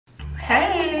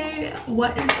Hey,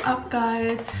 what is up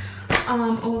guys?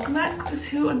 Welcome back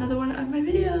to another one of my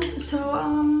videos.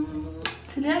 So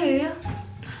today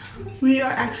we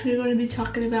are actually going to be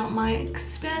talking about my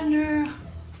expander.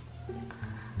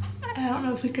 I don't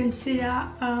know if you can see that.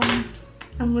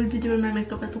 I'm going to be doing my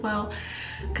makeup as well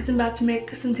because I'm about to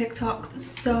make some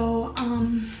TikToks. So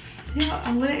yeah,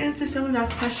 I'm going to answer some of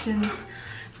y'all's questions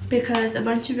because a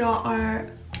bunch of y'all are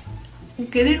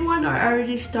getting one or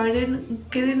already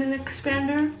started getting an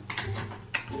expander.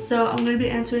 So I'm going to be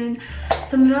answering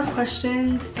some of those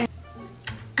questions and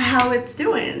how it's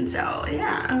doing. So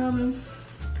yeah,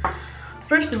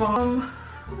 first of all,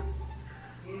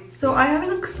 so I have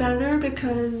an expander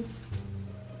because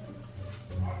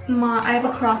I have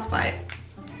a crossbite,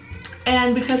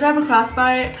 and because I have a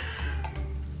crossbite,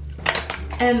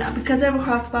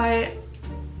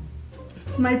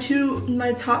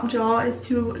 my top jaw is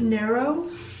too narrow.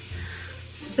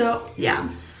 So yeah,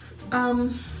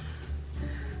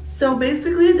 so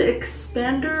basically the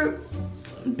expander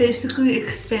basically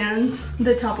expands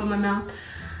the top of my mouth,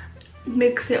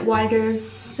 makes it wider.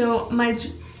 So my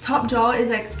top jaw is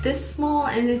like this small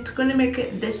and it's gonna make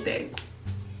it this big.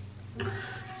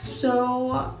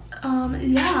 So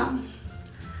yeah,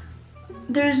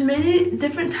 there's many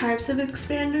different types of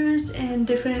expanders and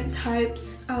different types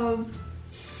of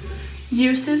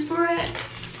uses for it,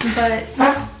 but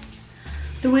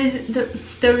the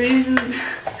reason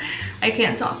I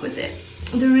can't talk with it.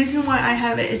 The reason why I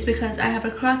have it is because I have a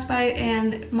crossbite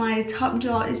and my top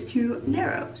jaw is too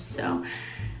narrow. So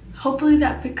hopefully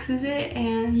that fixes it,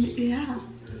 and yeah.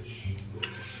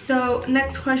 So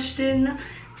next question,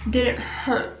 did it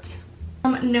hurt?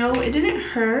 No, it didn't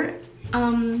hurt.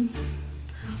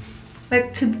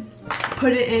 Like to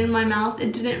put it in my mouth,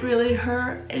 it didn't really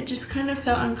hurt. It just kind of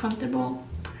felt uncomfortable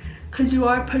because you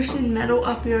are pushing metal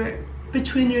up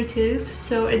between your teeth,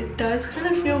 so it does kind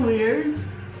of feel weird.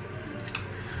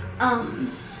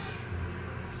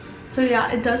 So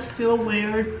yeah, it does feel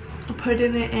weird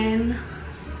putting it in.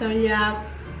 So yeah,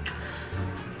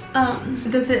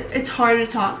 it's hard to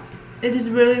talk. It is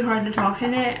really hard to talk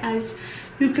in it. As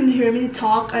you can hear me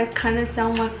talk, I kind of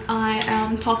sound like I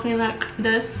am talking like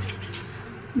this.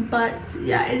 But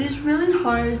yeah, it is really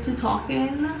hard to talk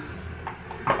in,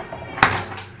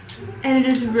 and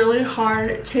it is really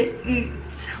hard to eat.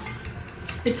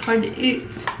 It's hard to eat.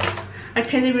 I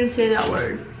can't even say that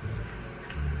word.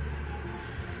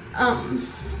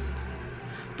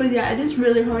 But yeah, it is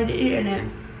really hard to eat in it,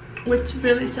 which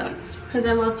really sucks because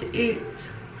I love to eat.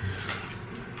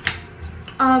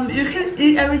 You can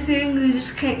eat everything, you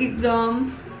just can't eat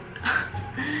gum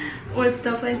or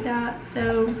stuff like that.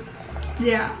 So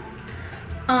yeah,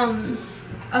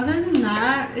 other than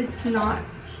that, it's not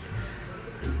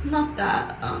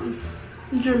that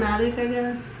dramatic, I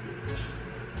guess.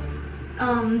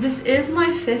 This is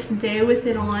my 5th day with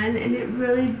it on, and it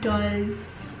really does,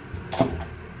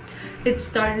 it's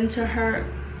starting to hurt.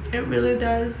 It really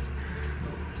does.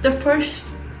 The first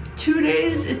 2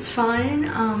 days it's fine,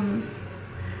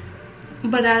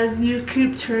 but as you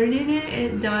keep turning it,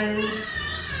 it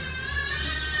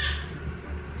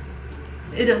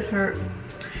does hurt,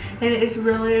 and it's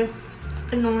really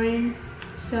annoying.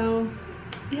 So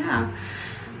yeah,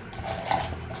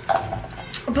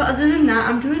 but other than that,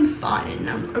 I'm doing fine.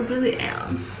 I really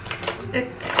am.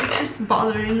 It's just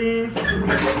bothering me.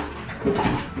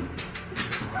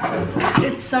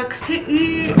 It sucks to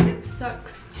eat. It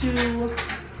sucks to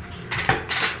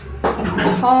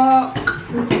talk.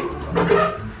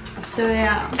 So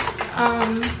yeah,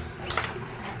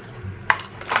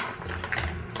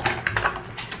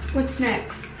 what's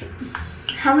next?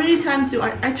 How many times do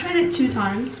I tried it 2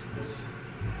 times.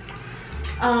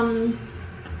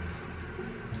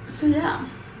 So yeah,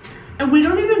 and we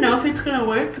don't even know if it's gonna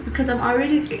work because I'm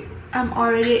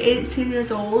already 18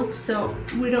 years old, so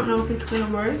we don't know if it's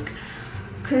gonna work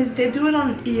because they do it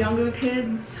on younger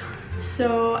kids.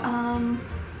 So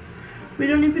we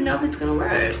don't even know if it's gonna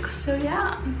work. So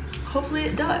yeah, hopefully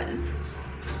it does.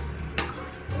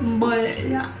 But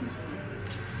yeah,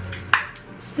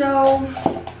 so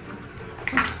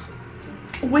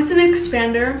with an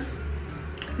expander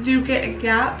you get a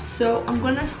gap, so I'm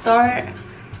gonna start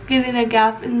getting a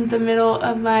gap in the middle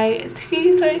of my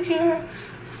teeth right here.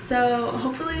 So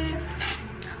hopefully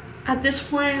at this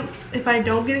point, if I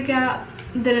don't get a gap,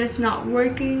 then it's not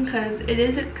working because it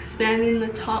is expanding the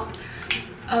top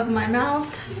of my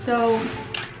mouth. So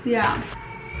yeah,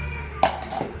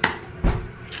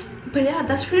 but yeah,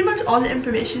 that's pretty much all the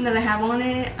information that I have on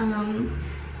it.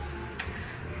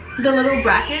 The little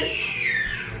brackets,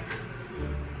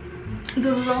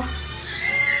 the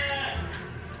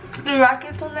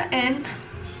brackets on the end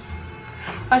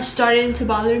are starting to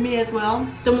bother me as well.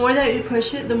 The more that you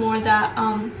push it, the more that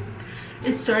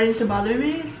it's starting to bother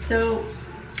me, so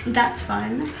that's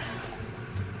fun.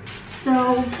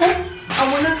 So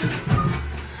I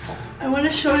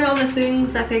wanna show you all the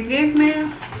things that they gave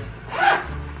me.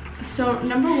 So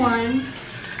number one,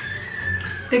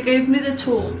 they gave me the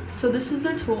tool. So this is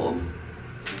the tool.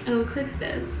 It looks like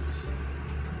this.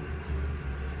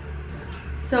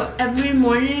 So every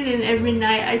morning and every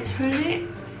night I turn it,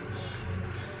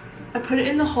 I put it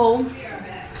in the hole,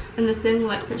 and this thing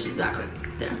like pushes back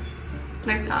like there,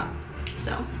 like that.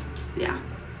 So yeah,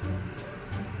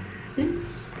 see?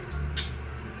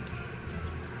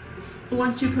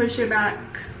 Once you push it back,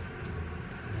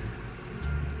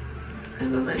 it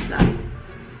goes like that.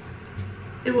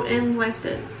 It will end like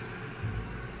this.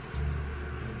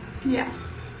 Yeah.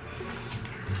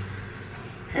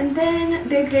 And then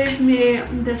they gave me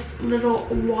this little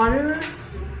water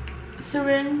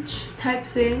syringe type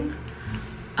thing.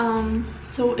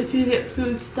 So if you get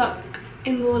food stuck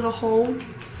in the little hole,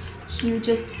 you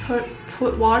just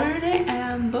put water in it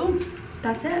and boom,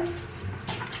 that's it.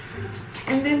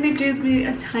 And then they gave me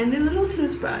a tiny little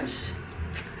toothbrush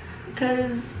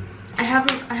because I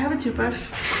have a toothbrush.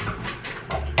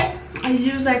 I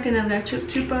use like an electric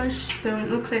toothbrush, so it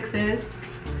looks like this.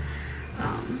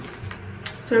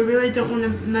 So I really don't want to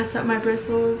mess up my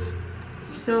bristles,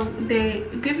 so they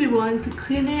give you one to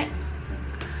clean it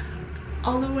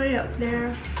all the way up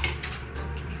there.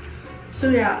 So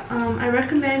yeah, I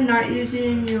recommend not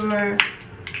using your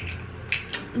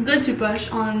good toothbrush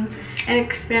on an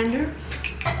expander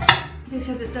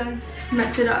because it does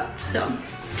mess it up. So,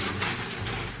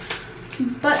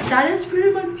 but that is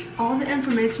pretty much all the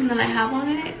information that I have on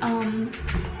it.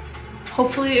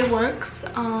 Hopefully it works.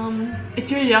 If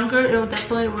you're younger, it'll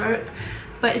definitely work,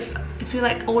 but if you're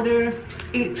like older,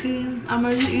 18, I'm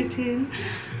already 18,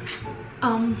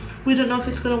 we don't know if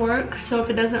it's gonna work. So if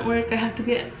it doesn't work, I have to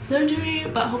get surgery,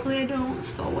 but hopefully I don't.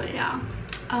 So yeah,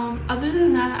 other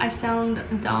than that, I sound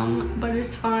dumb, but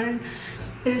it's fine.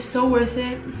 It is so worth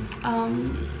it.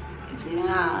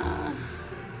 Yeah,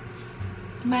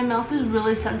 my mouth is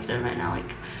really sensitive right now,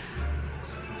 like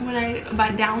when I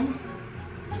bite down.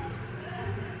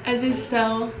 It is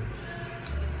so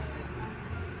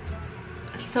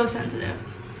sensitive.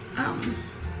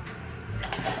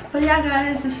 But yeah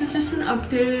guys, this is just an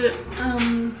update.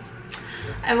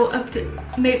 I will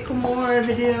make more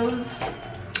videos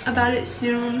about it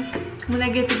soon when I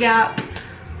get the gap.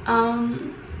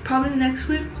 Probably next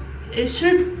week. It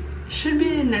should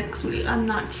be next week, I'm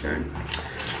not sure,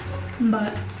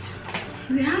 but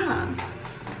yeah,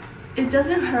 it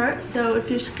doesn't hurt. So if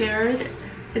you're scared,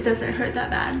 it doesn't hurt that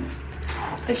bad.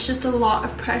 It's just a lot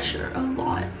of pressure, a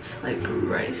lot, like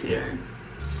right here.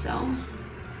 So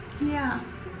yeah,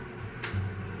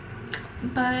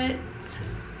 but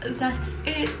that's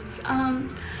it.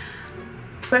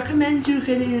 Recommend you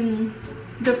getting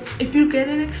if you get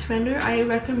an expander, I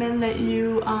recommend that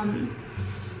you on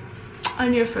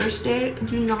your first day,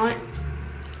 do not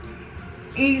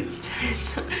eat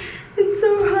it's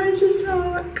so hard to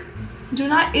talk. Do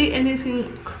not eat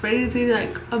anything crazy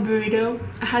like a burrito.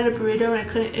 I had a burrito and I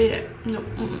couldn't eat it. No,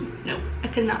 no, I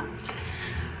could not.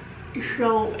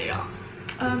 So yeah,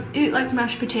 eat like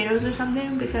mashed potatoes or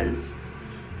something because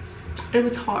it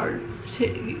was hard to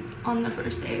eat on the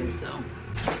first day. So,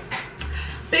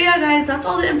 but yeah guys, that's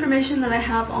all the information that I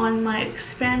have on my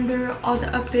expander, all the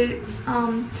updates.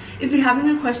 If you have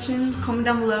any questions, comment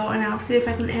down below and I'll see if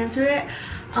I can answer it.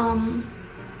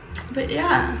 But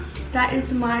yeah, that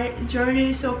is my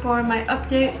journey so far, my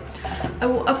update. I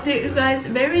will update you guys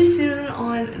very soon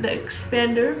on the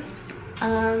expander.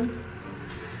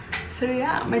 So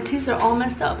yeah, my teeth are all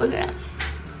messed up again.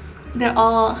 They're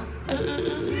all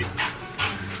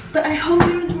but I hope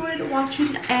you enjoyed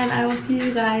watching, and I will see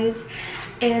you guys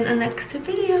in the next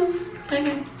video. Bye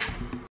guys.